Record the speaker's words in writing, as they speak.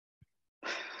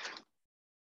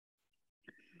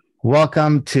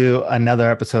Welcome to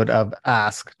another episode of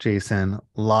Ask Jason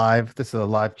Live. This is a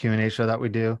live Q&A show that we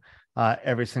do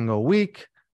every single week.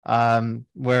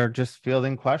 We're just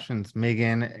fielding questions.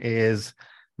 Megan is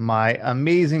my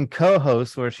amazing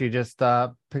co-host where she just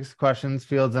picks the questions,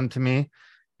 fields them to me.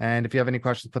 And if you have any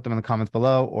questions, put them in the comments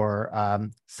below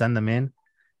or send them in.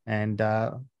 And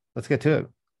let's get to it.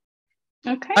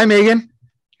 Okay. Hi, Megan.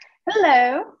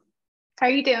 Hello. How are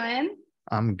you doing?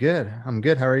 I'm good.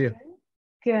 How are you?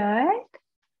 Good. All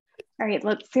right,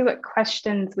 let's see what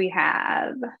questions we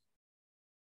have.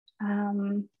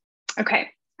 Okay,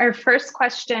 our first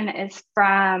question is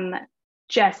from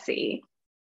Jesse.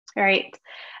 All right,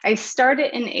 I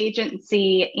started an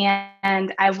agency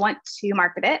and I want to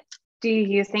market it. Do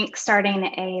you think starting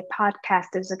a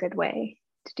podcast is a good way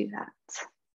to do that?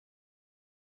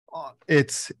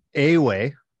 It's a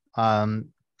way. A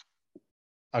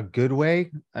good way.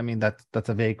 I mean, that's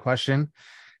a vague question.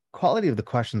 Quality of the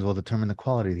questions will determine the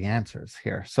quality of the answers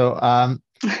here. So,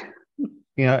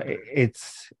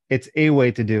 it's a way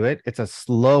to do it. It's a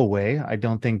slow way. I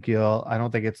don't think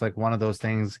it's like one of those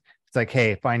things. It's like,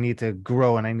 hey, if I need to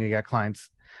grow and I need to get clients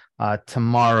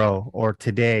tomorrow or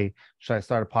today, should I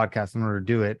start a podcast in order to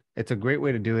do it? It's a great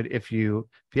way to do it if you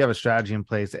have a strategy in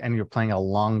place and you're playing a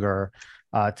longer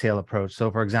tail approach.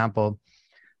 So, for example,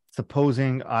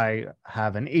 supposing I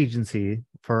have an agency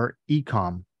for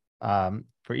ecom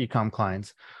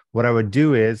clients, what I would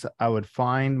do is I would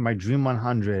find my dream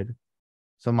 100.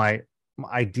 So my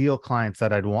ideal clients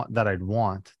that I'd want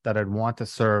to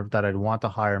serve, that I'd want to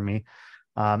hire me.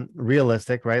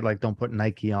 Realistic, right? Like don't put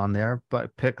Nike on there,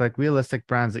 but pick like realistic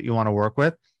brands that you want to work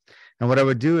with. And what I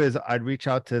would do is I'd reach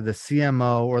out to the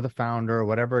CMO or the founder or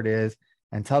whatever it is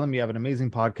and tell them you have an amazing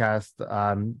podcast.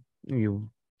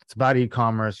 It's about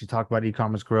e-commerce. You talk about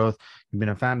e-commerce growth. You've been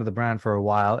a fan of the brand for a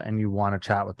while and you want to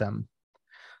chat with them.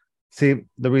 See,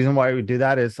 the reason why we do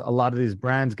that is a lot of these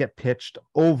brands get pitched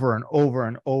over and over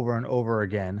and over and over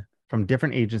again from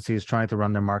different agencies trying to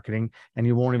run their marketing, and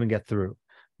you won't even get through.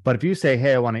 But if you say,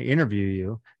 hey, I want to interview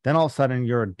you, then all of a sudden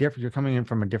you're coming in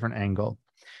from a different angle.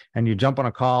 And you jump on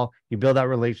a call, you build that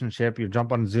relationship, you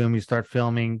jump on Zoom, you start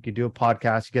filming, you do a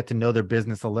podcast, you get to know their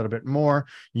business a little bit more.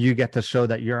 You get to show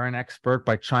that you're an expert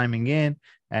by chiming in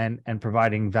and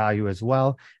providing value as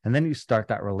well. And then you start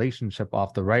that relationship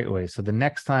off the right way. So the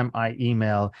next time I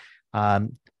email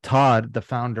Todd, the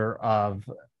founder of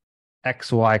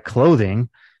XY Clothing,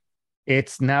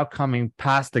 it's now coming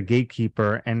past the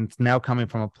gatekeeper and it's now coming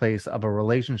from a place of a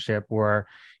relationship where,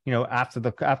 after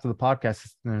the podcast,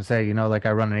 it's going to say, like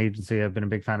I run an agency. I've been a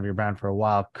big fan of your brand for a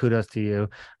while. Kudos to you.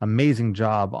 Amazing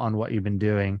job on what you've been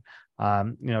doing.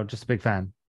 Just a big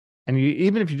fan. And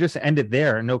even if you just end it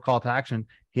there and no call to action,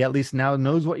 he at least now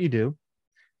knows what you do.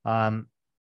 And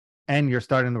you're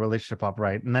starting the relationship up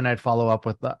right. And then I'd follow up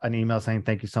with an email saying,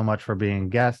 thank you so much for being a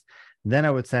guest. Then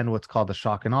I would send what's called the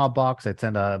shock and awe box. I'd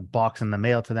send a box in the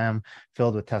mail to them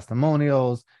filled with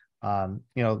testimonials,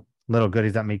 little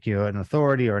goodies that make you an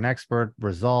authority or an expert,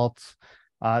 results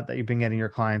that you've been getting your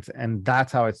clients. And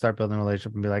that's how I'd start building a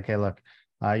relationship and be like, hey, look,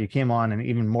 you came on, and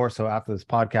even more so after this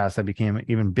podcast, I became an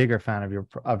even bigger fan of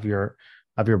your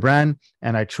brand.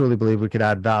 And I truly believe we could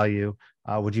add value.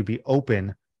 Would you be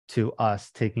open to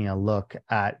us taking a look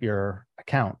at your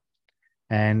account?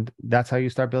 And that's how you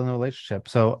start building a relationship.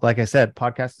 So like I said,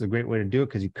 podcast is a great way to do it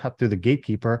because you cut through the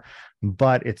gatekeeper,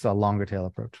 but it's a longer tail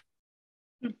approach.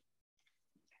 Okay.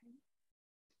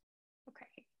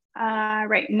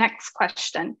 Right. Next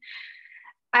question.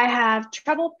 I have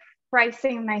trouble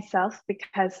pricing myself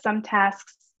because some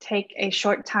tasks take a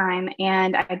short time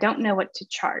and I don't know what to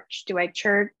charge. Do I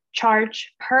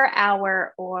charge per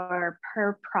hour or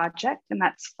per project? And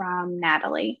that's from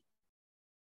Natalie.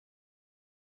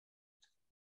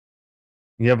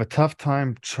 You have a tough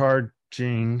time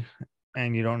charging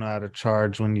and you don't know how to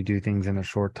charge when you do things in a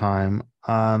short time.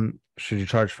 Should you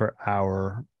charge per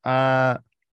hour?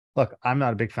 Look, I'm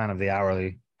not a big fan of the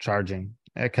hourly charging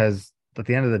because at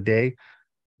the end of the day,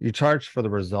 you charge for the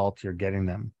results you're getting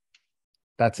them.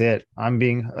 That's it. I'm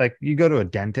being like, you go to a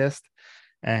dentist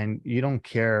and you don't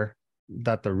care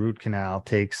that the root canal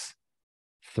takes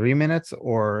 3 minutes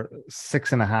or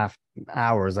 6.5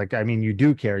 hours. Like, I mean, you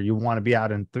do care. You want to be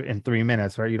out in 3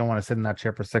 minutes, right? You don't want to sit in that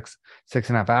chair for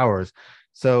 6.5 hours.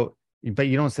 So, but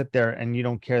you don't sit there and you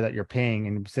don't care that you're paying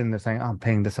and you're sitting there saying, oh, I'm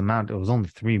paying this amount. It was only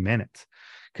 3 minutes,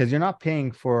 because you're not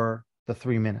paying for the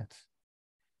 3 minutes.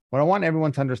 What I want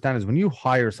everyone to understand is when you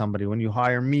hire somebody, when you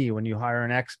hire me, when you hire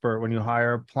an expert, when you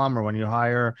hire a plumber, when you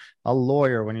hire a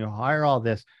lawyer, when you hire all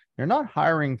this, you're not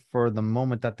hiring for the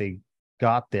moment that they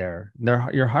got there.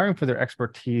 You're hiring for their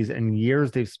expertise and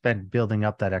years they've spent building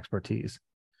up that expertise.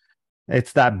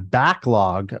 It's that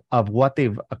backlog of what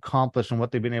they've accomplished and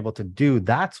what they've been able to do.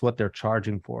 That's what they're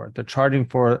charging for. They're charging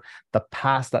for the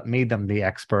past that made them the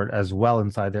expert as well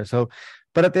inside there. So,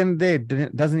 but at the end of the day,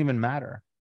 it doesn't even matter.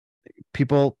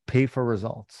 People pay for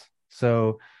results.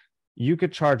 So you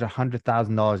could charge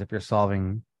 $100,000 if you're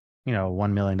solving,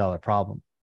 $1 million problem.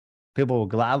 People will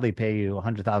gladly pay you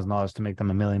 $100,000 to make them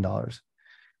 $1 million.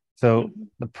 So Mhm.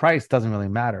 the price doesn't really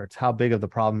matter. It's how big of the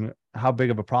problem, how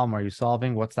big of a problem are you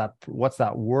solving? What's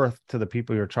that worth to the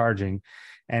people you're charging?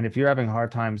 And if you're having a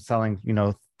hard time selling,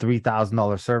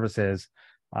 $3,000 services,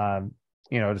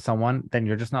 to someone, then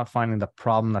you're just not finding the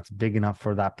problem that's big enough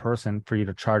for that person for you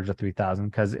to charge the 3,000.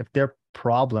 Because if their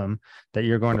problem that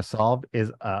you're going to solve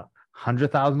is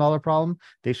 $100,000 problem,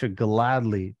 they should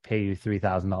gladly pay you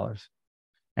 $3,000.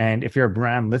 And if you're a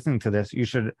brand listening to this, you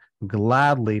should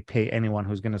gladly pay anyone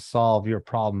who's going to solve your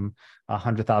problem,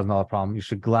 $100,000 problem. You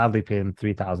should gladly pay them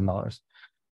 $3,000.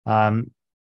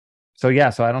 So yeah,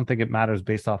 so I don't think it matters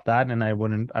based off that, and I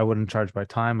wouldn't charge by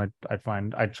time.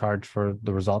 I'd charge for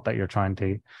the result that you're trying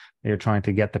to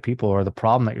get the people, or the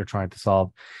problem that you're trying to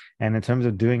solve. And in terms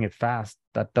of doing it fast,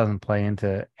 that doesn't play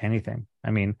into anything.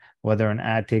 I mean, whether an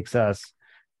ad takes us,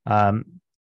 um,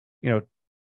 you know,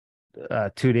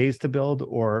 2 days to build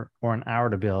or an hour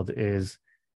to build is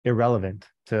irrelevant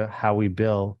to how we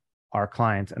bill our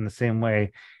clients. In the same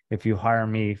way, if you hire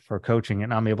me for coaching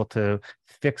and I'm able to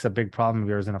fix a big problem of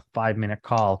yours in a 5-minute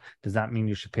call, does that mean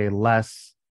you should pay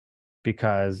less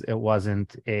because it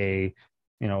wasn't a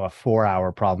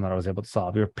 4-hour problem that I was able to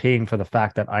solve? You're paying for the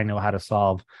fact that I know how to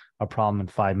solve a problem in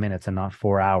 5 minutes and not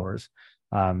 4 hours.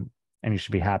 And you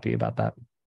should be happy about that.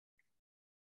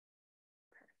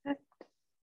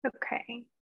 Okay.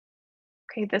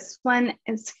 Okay, this one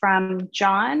is from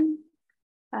John.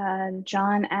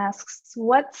 John asks,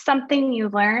 what's something you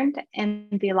learned in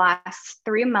the last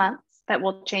 3 months that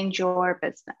will change your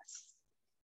business?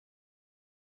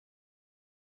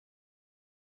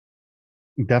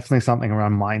 Definitely something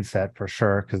around mindset for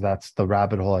sure, because that's the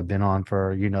rabbit hole I've been on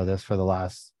for this for the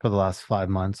last 5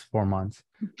 months, 4 months.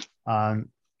 Um,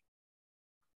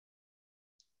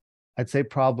 I'd say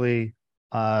probably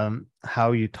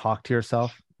how you talk to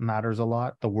yourself matters a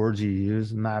lot. The words you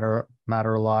use matter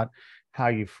a lot. How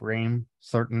you frame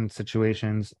certain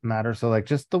situations matter. So like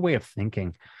just the way of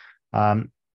thinking.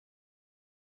 Um,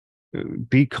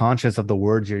 be conscious of the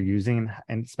words you're using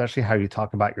and especially how you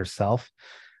talk about yourself.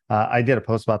 I did a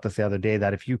post about this the other day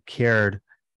that if you cared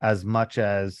about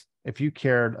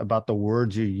the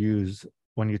words you use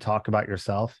when you talk about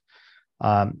yourself,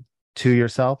 to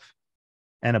yourself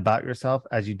and about yourself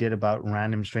as you did about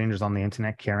random strangers on the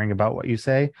internet caring about what you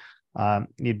say,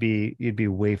 you'd be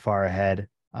way far ahead,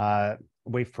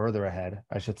 way further ahead,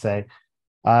 I should say.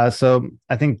 So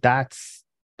I think that's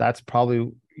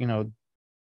probably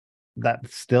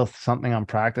that's still something I'm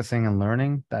practicing and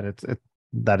learning, that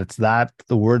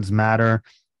the words matter.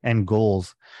 And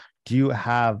goals. Do you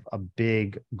have a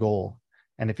big goal?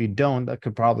 And if you don't, that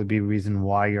could probably be a reason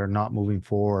why you're not moving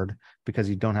forward, because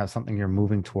you don't have something you're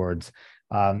moving towards.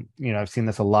 I've seen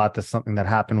this a lot. That's something that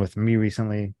happened with me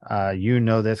recently.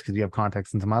 This because you have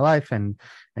context into my life, and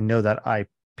know that I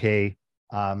pay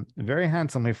very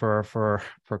handsomely for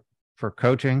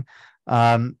coaching.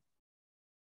 Um,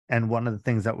 and one of the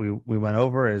things that we went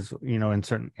over is, in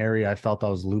certain area I felt I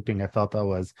was looping. I felt I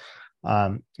was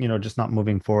just not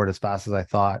moving forward as fast as I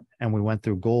thought. And we went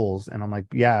through goals, and I'm like,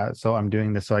 yeah, so I'm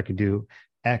doing this so I could do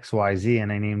X, Y, Z.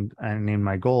 And I named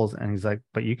my goals, and he's like,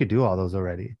 but you could do all those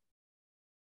already.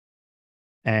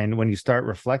 And when you start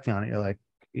reflecting on it, you're like,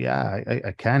 yeah,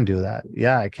 I can do that.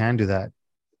 Yeah, I can do that.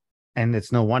 And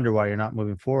it's no wonder why you're not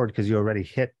moving forward, because you already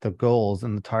hit the goals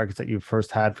and the targets that you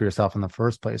first had for yourself in the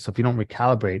first place. So if you don't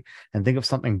recalibrate and think of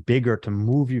something bigger to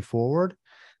move you forward,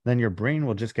 then your brain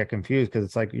will just get confused, because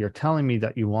it's like you're telling me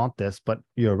that you want this, but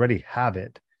you already have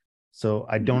it. So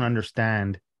I don't Mhm.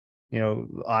 understand.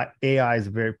 AI is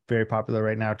very, very popular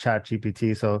right now, Chat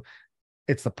GPT. So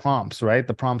it's the prompts, right?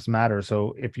 The prompts matter.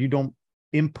 So if you don't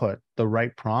input the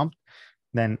right prompt,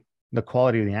 then the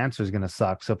quality of the answer is going to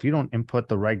suck. So if you don't input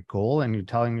the right goal, and you're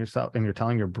telling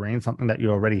your brain something that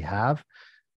you already have,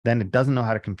 then it doesn't know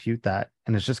how to compute that,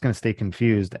 and it's just going to stay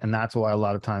confused. And that's why a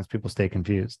lot of times people stay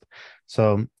confused.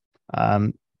 So,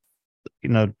 um,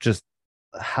 just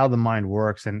how the mind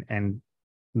works, and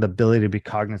the ability to be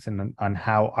cognizant on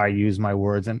how I use my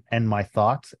words and my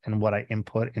thoughts and what I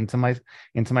input into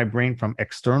my brain from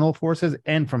external forces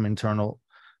and from internal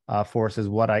forces,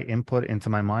 what I input into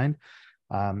my mind.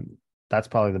 um, that's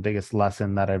probably the biggest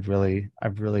lesson that I've really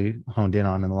honed in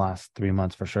on in the last 3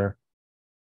 months for sure.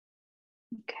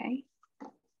 Okay.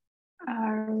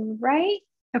 All right.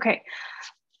 Okay.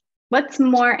 What's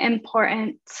more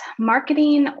important,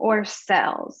 marketing or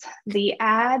sales? The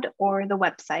ad or the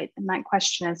website? And that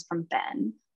question is from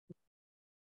Ben.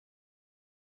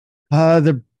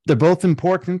 They're both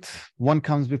important. One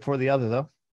comes before the other,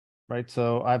 though, right?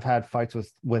 So I've had fights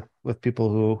with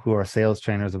people who are sales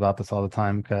trainers about this all the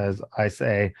time because I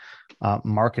say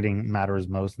marketing matters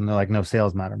most, and they're like, no,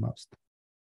 sales matter most.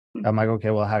 I'm like, okay,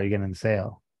 well, how are you getting the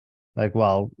sale? Like,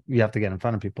 well, you have to get in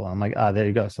front of people. I'm like, there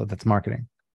you go. So that's marketing.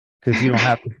 Because if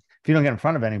you don't get in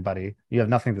front of anybody, you have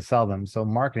nothing to sell them. So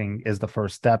marketing is the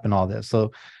first step in all this.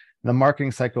 So the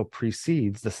marketing cycle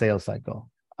precedes the sales cycle,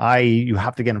 i.e., you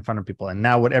have to get in front of people. And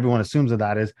now what everyone assumes of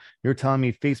that is you're telling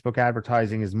me Facebook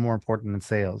advertising is more important than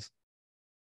sales.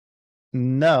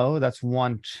 No, that's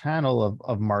one channel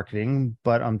of marketing,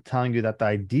 but I'm telling you that the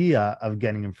idea of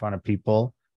getting in front of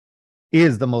people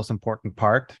is the most important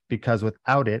part, because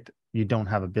without it, you don't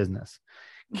have a business.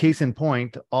 Case in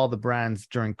point, all the brands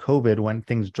during COVID, when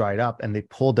things dried up and they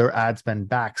pulled their ad spend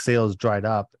back, sales dried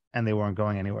up and they weren't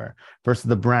going anywhere. Versus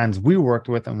the brands we worked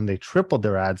with, and when they tripled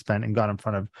their ad spend and got in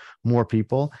front of more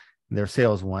people, their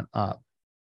sales went up.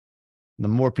 The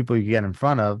more people you get in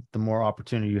front of, the more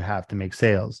opportunity you have to make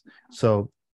sales.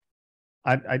 So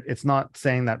it's not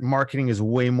saying that marketing is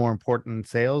way more important than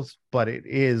sales, but it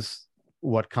is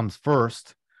what comes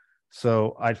first.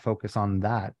 So I'd focus on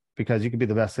that, because you could be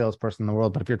the best salesperson in the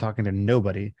world, but if you're talking to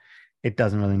nobody, it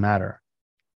doesn't really matter.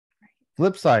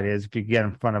 Flip side is, if you get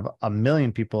in front of 1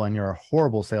 million people and you're a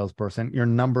horrible salesperson, your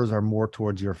numbers are more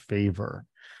towards your favor,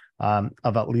 of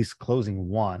at least closing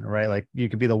one, right? Like, you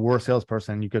could be the worst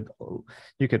salesperson. You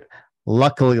could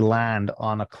luckily land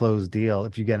on a closed deal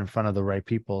if you get in front of the right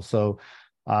people. So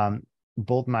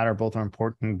both matter, both are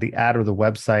important. The ad or the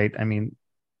website, I mean,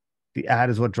 the ad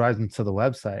is what drives them to the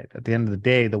website. At the end of the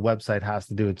day, the website has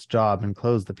to do its job and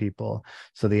close the people.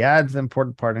 So the ad's the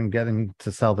important part in getting to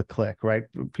sell the click, right?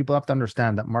 People have to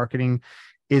understand that marketing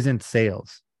isn't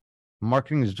sales.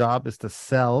 Marketing's job is to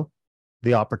sell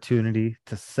the opportunity,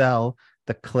 to sell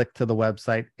the click to the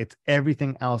website. It's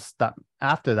everything else that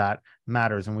after that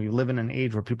matters. And we live in an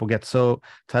age where people get so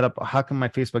tied up. How come my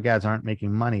Facebook ads aren't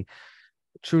making money?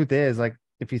 The truth is, like,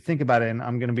 if you think about it, and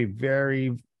I'm going to be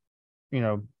very,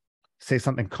 say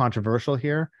something controversial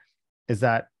here, is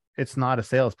that it's not a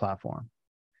sales platform.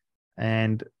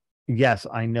 And yes,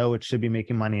 I know it should be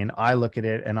making money, and I look at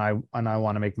it and I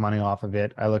want to make money off of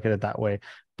it. I look at it that way.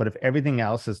 But if everything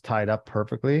else is tied up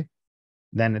perfectly,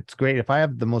 then it's great. If I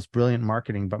have the most brilliant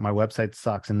marketing, but my website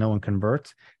sucks and no one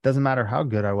converts, it doesn't matter how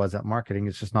good I was at marketing,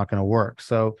 it's just not going to work.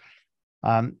 So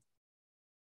I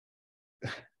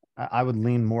would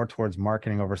lean more towards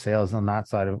marketing over sales on that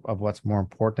side of what's more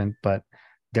important, but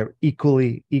they're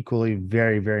equally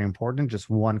very, very important. Just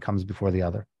one comes before the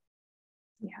other.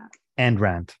 Yeah. And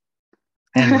rant.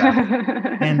 And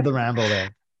ramble. And the ramble there.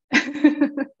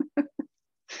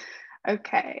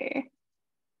 Okay.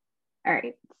 All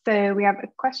right. So we have a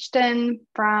question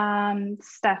from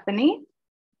Stephanie.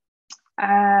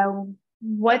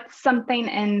 What's something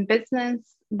in business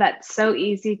that's so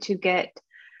easy to get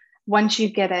once you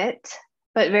get it,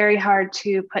 but very hard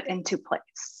to put into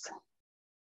place?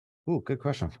 Ooh, good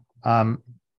question.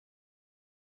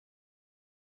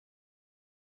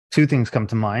 Two things come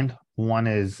to mind. One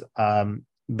is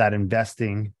that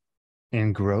investing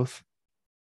in growth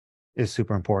is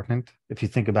super important. If you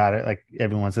think about it, like,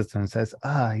 everyone sits there and says,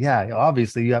 yeah,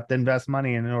 obviously you have to invest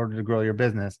money in order to grow your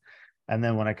business. And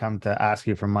then when I come to ask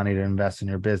you for money to invest in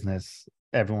your business,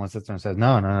 everyone sits there and says,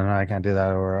 no, I can't do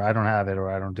that, or I don't have it, or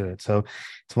I don't do it. So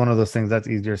it's one of those things that's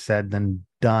easier said than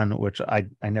done, which I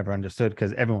never understood,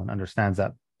 because everyone understands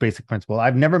that basic principle.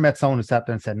 I've never met someone who sat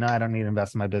there and said, no, I don't need to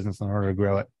invest in my business in order to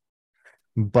grow it.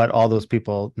 But all those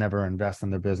people never invest in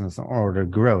their business in order to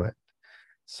grow it.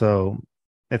 So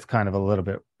it's kind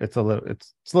of it's a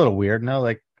little weird. No,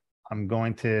 like, I'm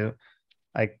going to,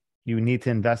 like, you need to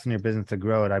invest in your business to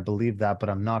grow it. I believe that, but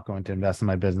I'm not going to invest in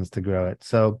my business to grow it.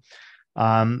 So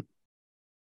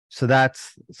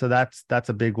that's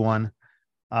a big one.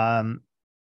 But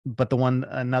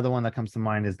another one that comes to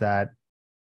mind is that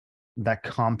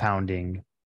compounding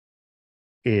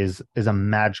is a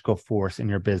magical force in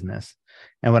your business.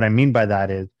 And what I mean by that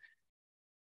is,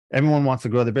 everyone wants to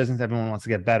grow their business, everyone wants to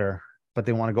get better, but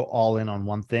they want to go all in on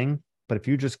one thing. But if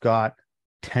you just got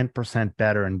 10%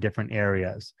 better in different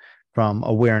areas, from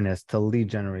awareness to lead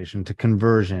generation to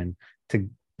conversion to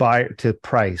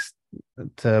price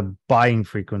to buying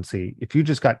frequency, if you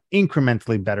just got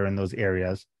incrementally better in those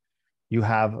areas, you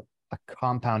have a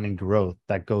compounding growth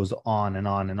that goes on and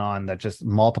on and on, that just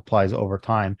multiplies over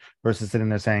time, versus sitting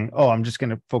there saying, oh, I'm just going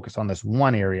to focus on this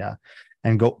one area.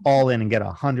 and go all in and get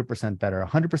 100% better.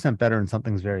 100% better in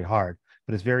something's very hard,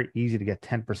 but it's very easy to get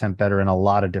 10% better in a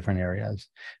lot of different areas.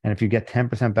 And if you get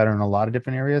 10% better in a lot of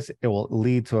different areas, it will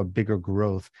lead to a bigger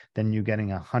growth than you getting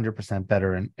 100%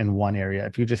 better in one area.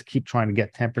 If you just keep trying to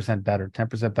get 10% better,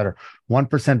 10% better,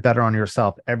 1% better on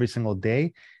yourself every single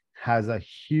day, has a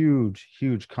huge,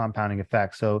 huge compounding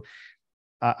effect. So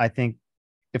I think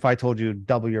if I told you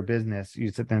double your business, you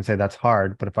sit there and say that's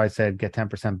hard. But if I said get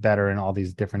 10% better in all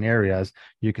these different areas,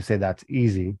 you could say that's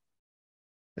easy.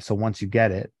 So once you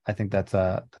get it, I think that's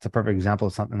a perfect example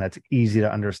of something that's easy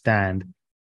to understand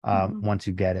once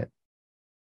you get it.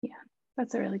 Yeah,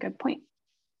 that's a really good point.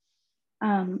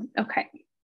 Okay.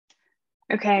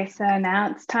 Okay, so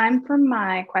now it's time for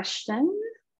my question.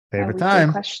 Favorite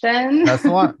time. Question. That's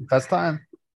the one. That's time.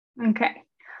 Okay.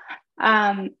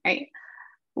 Right.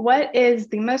 What is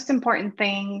the most important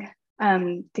thing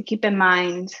to keep in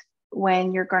mind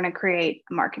when you're going to create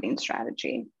a marketing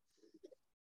strategy?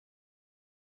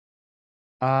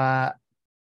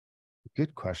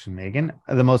 Good question, Megan.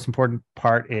 The most important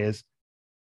part is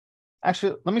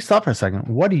actually, let me stop for a second.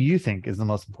 What do you think is the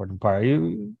most important part?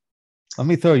 Let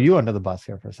me throw you under the bus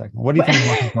here for a second. What do you think the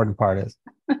most important part is?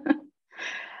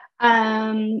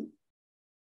 I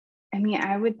mean,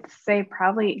 I would say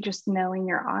probably just knowing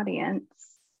your audience.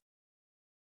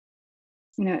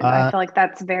 I feel like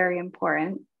that's very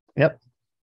important. Yep.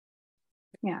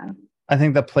 Yeah. I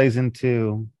think that plays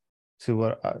into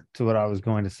what I was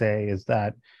going to say is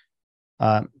that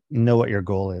know what your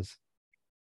goal is.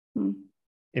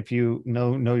 If you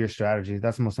know your strategy,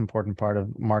 that's the most important part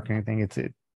of marketing thing.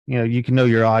 You can know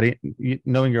your audience.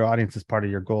 Knowing your audience is part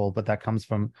of your goal, but that comes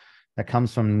from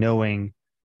knowing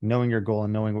your goal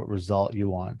and knowing what result you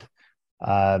want.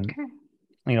 Okay.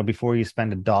 Before you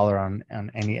spend $1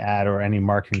 on any ad or any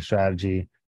marketing strategy,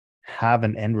 have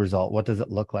an end result. What does it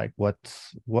look like?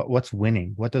 What's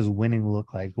winning? What does winning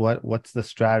look like? What's the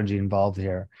strategy involved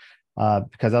here?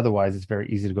 Because otherwise it's very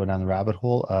easy to go down the rabbit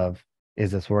hole of,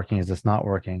 is this working? Is this not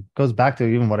working? It goes back to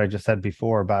even what I just said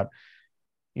before about,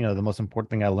 the most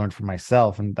important thing I learned for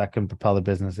myself and that can propel the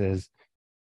business is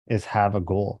have a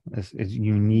goal. Is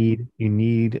you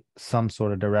need some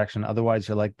sort of direction. Otherwise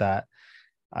you're like that.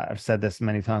 I've said this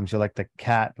many times. You're like the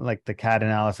cat in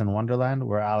Alice in Wonderland,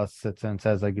 where Alice sits and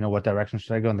says, like, what direction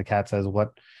should I go? And the cat says,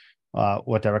 what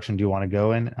direction do you want to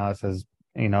go in? Alice says,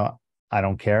 I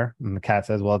don't care. And the cat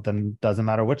says, well, then it doesn't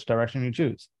matter which direction you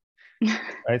choose.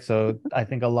 Right. So I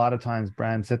think a lot of times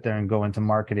brands sit there and go into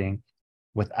marketing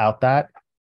without that.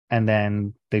 And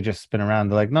then they just spin around.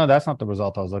 They're like, no, that's not the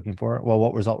result I was looking for. Well,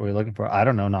 what result were you looking for? I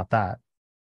don't know, not that.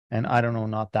 And I don't know,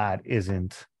 not that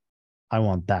isn't, I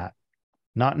want that.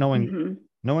 Not knowing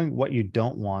what you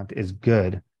don't want is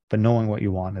good, but knowing what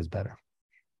you want is better.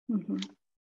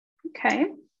 Okay.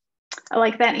 I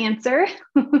like that answer.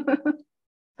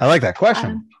 I like that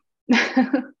question.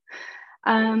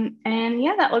 And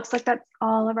yeah, that looks like that's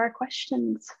all of our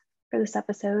questions for this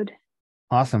episode.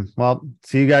 Awesome. Well,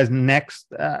 see you guys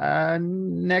next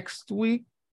week.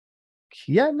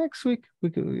 Yeah, next week.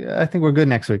 I think we're good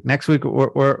next week. Next week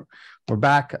we're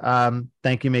back.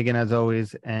 Thank you, Megan, as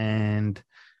always, and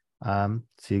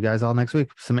see you guys all next week.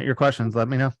 Submit your questions. Let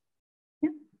me know. Yeah.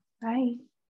 Bye.